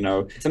turned out. You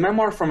know, it's a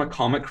memoir from a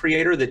comic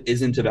creator that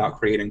isn't about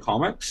creating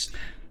comics,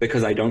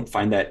 because I don't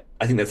find that.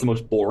 I think that's the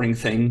most boring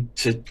thing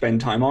to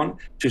spend time on.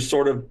 To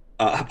sort of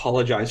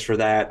apologize for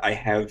that, I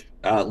have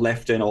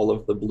left in all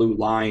of the blue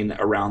line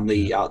around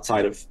the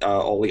outside of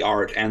all the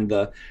art and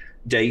the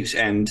date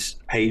and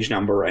page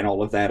number and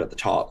all of that at the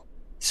top.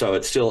 So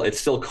it's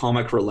still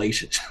comic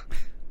related.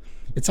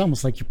 It's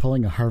almost like you're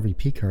pulling a Harvey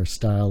Pekar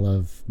style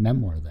of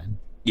memoir then.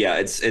 Yeah,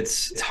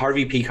 it's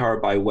Harvey Pekar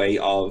by way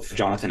of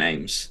Jonathan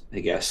Ames,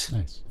 I guess.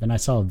 Nice. And I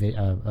saw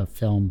a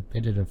film.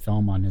 They did a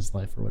film on his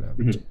life or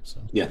whatever, too.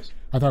 So yes,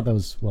 I thought that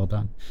was well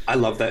done. I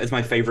love that. It's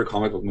my favorite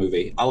comic book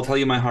movie. I'll tell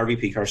you my Harvey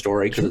Pekar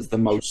story because it's the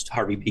most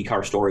Harvey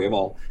Pekar story of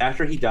all.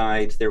 After he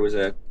died, there was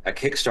a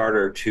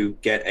Kickstarter to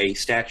get a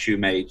statue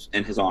made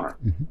in his honor.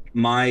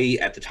 My,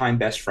 at the time,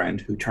 best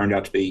friend, who turned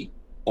out to be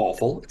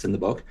awful, it's in the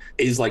book,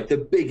 is like the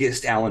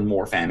biggest Alan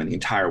Moore fan in the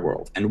entire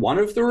world. And one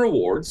of the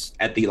rewards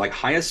at the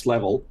highest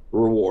level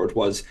reward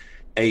was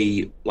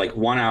a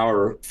 1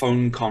 hour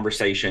phone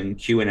conversation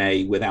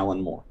Q&A with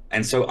Alan Moore.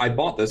 And so I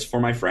bought this for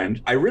my friend.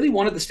 I really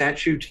wanted the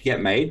statue to get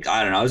made.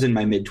 I don't know, I was in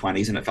my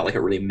mid-20s and it felt like it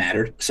really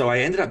mattered. So I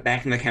ended up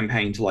backing the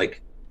campaign to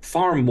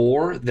far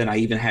more than I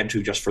even had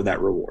to just for that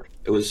reward.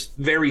 It was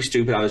very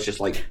stupid. I was just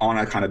on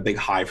a kind of big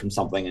high from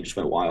something and just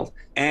went wild.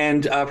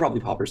 And probably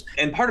poppers.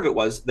 And part of it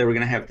was they were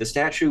going to have the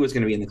statue was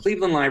going to be in the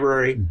Cleveland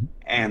Library,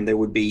 and there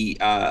would be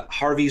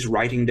Harvey's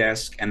writing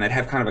desk, and they'd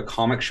have kind of a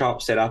comic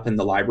shop set up in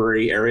the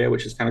library area,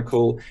 which is kind of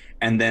cool.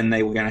 And then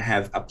they were going to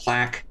have a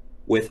plaque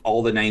with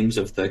all the names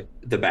of the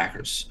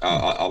backers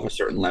of a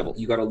certain level.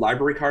 You got a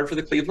library card for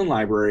the Cleveland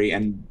Library,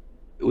 and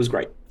it was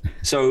great.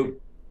 So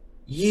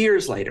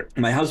years later,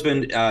 my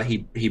husband,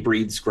 he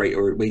breeds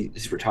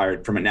he's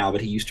retired from it now,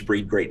 but he used to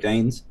breed Great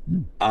Danes,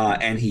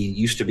 and he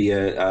used to be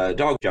a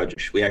dog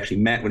judge. We actually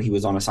met when he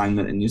was on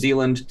assignment in New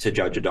Zealand to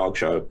judge a dog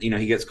show. You know,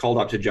 he gets called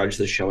up to judge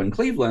this show in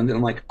Cleveland, and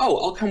I'm like, oh,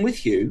 I'll come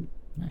with you.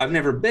 I've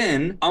never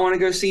been. I want to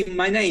go see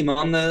my name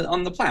on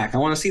the plaque. I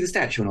want to see the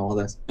statue and all of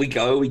this. We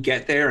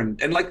get there, and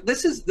like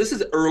this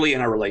is early in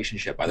our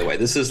relationship, by the way.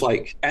 This is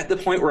like at the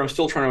point where I'm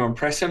still trying to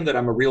impress him that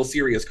I'm a real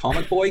serious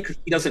comic boy, because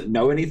he doesn't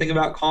know anything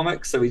about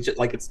comics. So he's just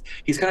like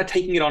he's kind of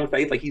taking it on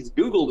faith, like he's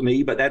Googled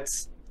me, but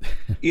that's,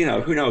 you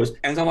know, who knows.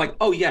 And so I'm like,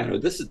 oh yeah, no,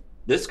 this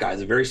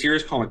guy's a very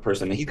serious comic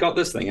person, and he's got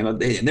this thing, and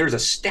there's a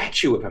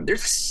statue of him.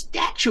 There's a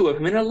statue of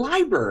him in a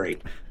library.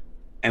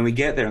 And we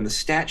get there, and the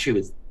statue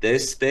is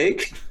this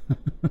big,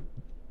 it's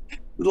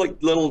like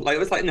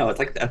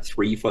a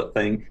 3-foot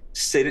thing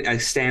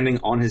standing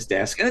on his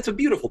desk, and it's a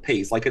beautiful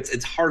piece. Like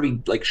it's Harvey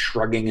like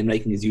shrugging and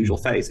making his usual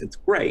face. It's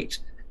great.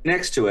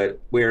 Next to it,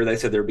 where they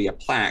said there'd be a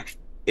plaque,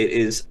 it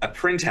is a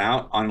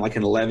printout on like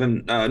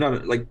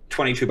an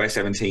 22 by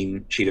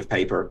 17 sheet of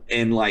paper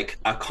in like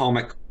a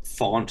comic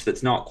font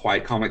that's not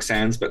quite Comic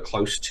Sans but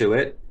close to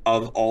it,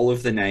 of all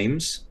of the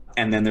names,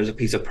 and then there's a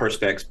piece of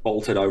Perspex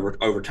bolted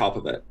over top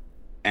of it.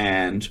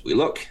 And we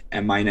look,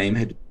 and my name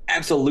had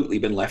absolutely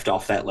been left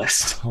off that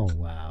list. Oh,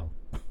 wow.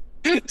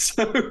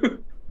 So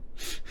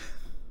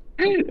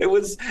it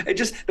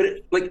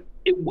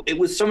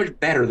was so much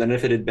better than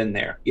if it had been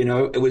there. You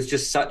know, it was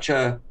just such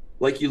a,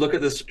 like, you look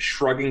at this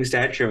shrugging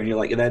statue and you're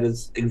like, that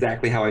is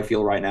exactly how I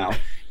feel right now.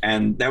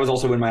 And that was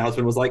also when my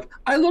husband was like,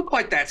 I look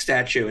like that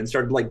statue, and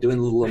started like doing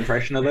a little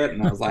impression of it.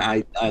 And I was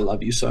like, I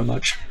love you so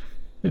much.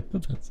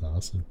 That's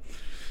awesome.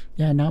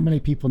 Yeah, not many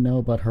people know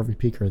about Harvey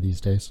Pekar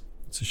these days.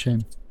 It's a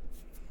shame.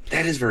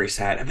 That is very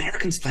sad.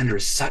 American Splendor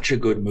is such a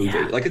good movie.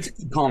 Yeah. Like, it's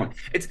a comic.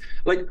 It's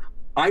like,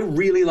 I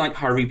really like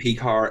Harvey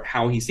Pekar,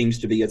 how he seems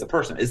to be as a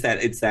person. It's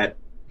that,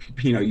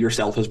 you know,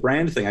 yourself as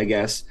brand thing, I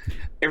guess.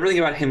 Everything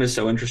about him is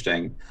so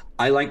interesting.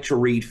 I like to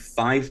read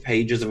 5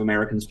 pages of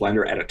American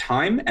Splendor at a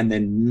time, and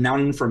then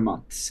none for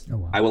months. Oh,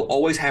 wow. I will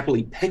always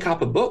happily pick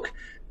up a book,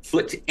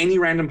 flip to any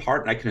random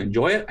part, and I can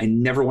enjoy it. I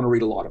never want to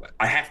read a lot of it.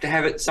 I have to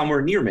have it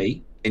somewhere near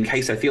me in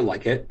case I feel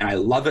like it, and I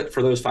love it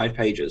for those 5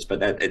 pages, but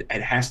that it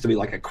has to be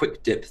like a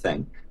quick dip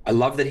thing. I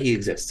love that he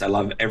exists. I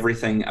love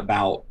everything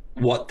about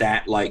what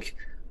the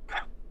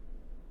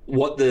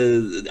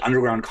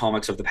underground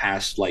comics of the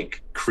past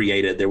like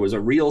created. There was a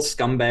real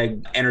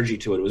scumbag energy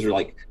to it. It was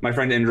like my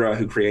friend Indra,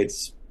 who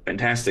creates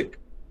fantastic,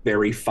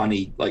 very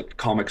funny like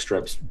comic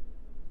strips.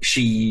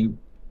 She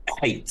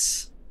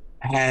hates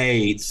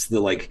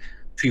the like,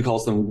 she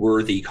calls them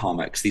worthy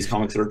comics, these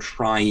comics that are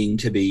trying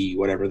to be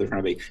whatever they're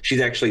trying to be.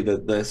 She's actually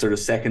the sort of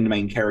second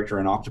main character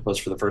in Octopus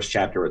for the first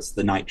chapter. It's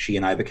the night she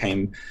and I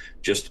became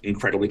just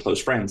incredibly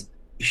close friends.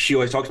 She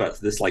always talks about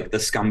this, like the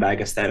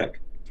scumbag aesthetic.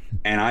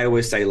 And I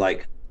always say,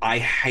 like, I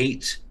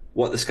hate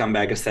what the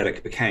scumbag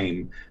aesthetic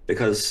became,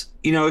 because,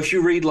 you know, if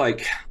you read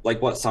like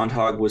what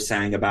Sontag was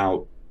saying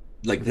about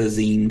like the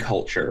zine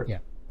culture, yeah.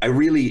 I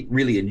really,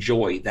 really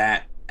enjoy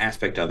that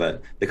aspect of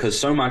it, because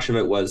so much of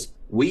it was,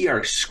 we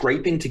are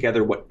scraping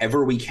together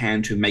whatever we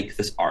can to make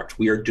this art.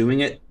 We are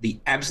doing it the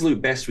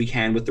absolute best we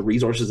can with the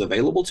resources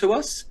available to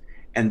us.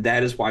 And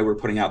that is why we're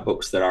putting out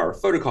books that are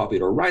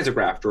photocopied or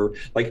risographed, or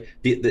like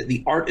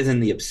the art is in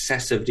the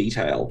obsessive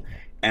detail.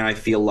 And I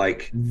feel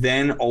like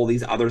then all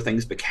these other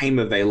things became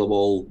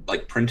available,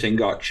 like printing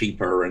got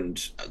cheaper and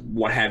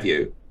what have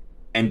you.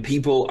 And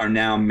people are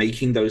now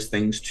making those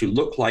things to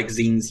look like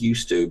zines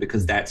used to,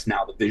 because that's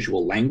now the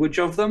visual language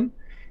of them.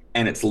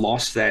 And it's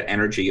lost that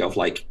energy of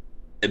like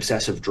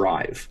obsessive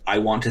drive. I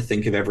want to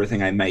think of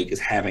everything I make as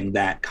having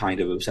that kind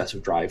of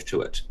obsessive drive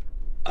to it.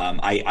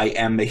 I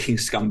am making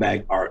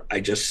scumbag art.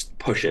 I just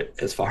push it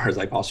as far as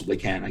I possibly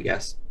can, I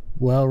guess.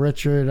 Well,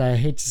 Richard, I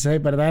hate to say,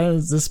 but that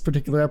is this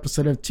particular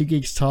episode of Two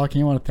Geeks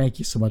Talking. I want to thank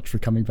you so much for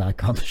coming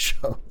back on the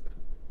show.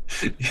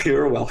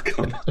 You're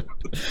welcome.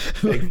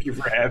 Thank you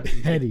for having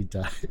me.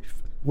 Anytime.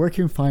 Where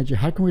can we find you?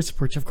 How can we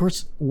support you? Of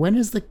course, when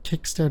is the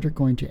Kickstarter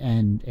going to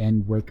end,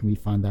 and where can we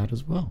find that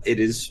as well? It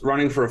is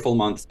running for a full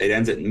month. It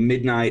ends at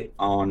midnight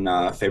on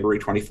February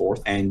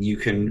 24th, and you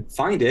can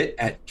find it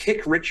at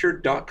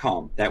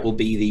kickrichard.com. That will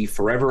be the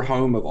forever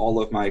home of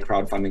all of my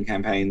crowdfunding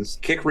campaigns.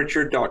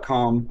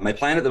 kickrichard.com. My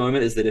plan at the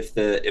moment is that if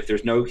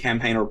there's no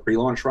campaign or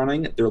pre-launch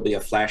running, there will be a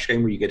flash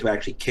game where you get to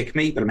actually kick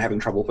me, but I'm having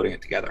trouble putting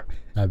it together.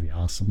 That'd be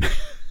awesome.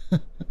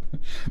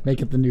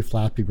 Make it the new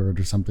Flappy Bird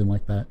or something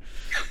like that.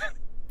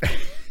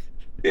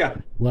 Yeah.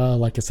 Well,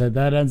 like I said,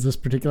 that ends this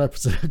particular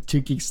episode of Two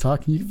Geeks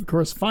Talking. You can, of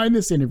course, find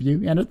this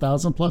interview and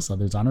 1,000 plus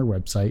others on our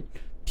website,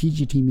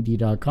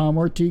 tgtmedia.com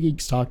or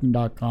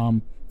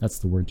twogeekstalking.com. That's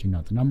the word 2,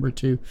 not the number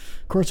 2.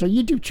 Of course, our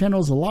YouTube channel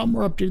is a lot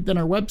more updated than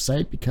our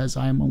website, because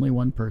I am only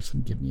one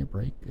person. Give me a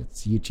break.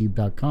 It's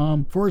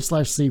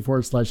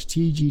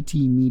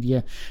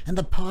youtube.com/c/tgtmedia. And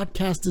the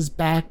podcast is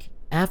back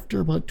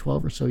after about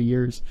 12 or so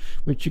years,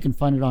 which you can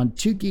find it on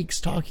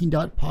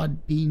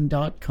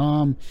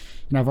twogeekstalking.podbean.com.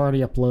 And I've already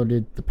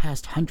uploaded the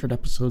past 100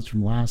 episodes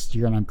from last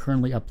year, and I'm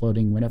currently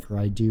uploading whenever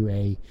I do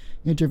a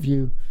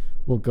interview.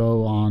 Will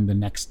go on the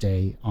next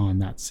day on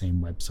that same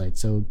website.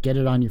 So get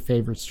it on your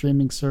favorite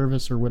streaming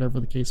service or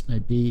whatever the case may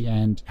be,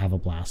 and have a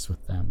blast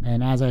with them.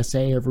 And as I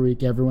say every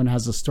week, everyone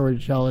has a story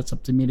to tell. It's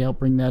up to me to help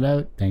bring that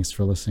out. Thanks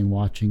for listening,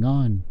 watching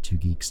on Two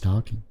Geeks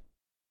Talking.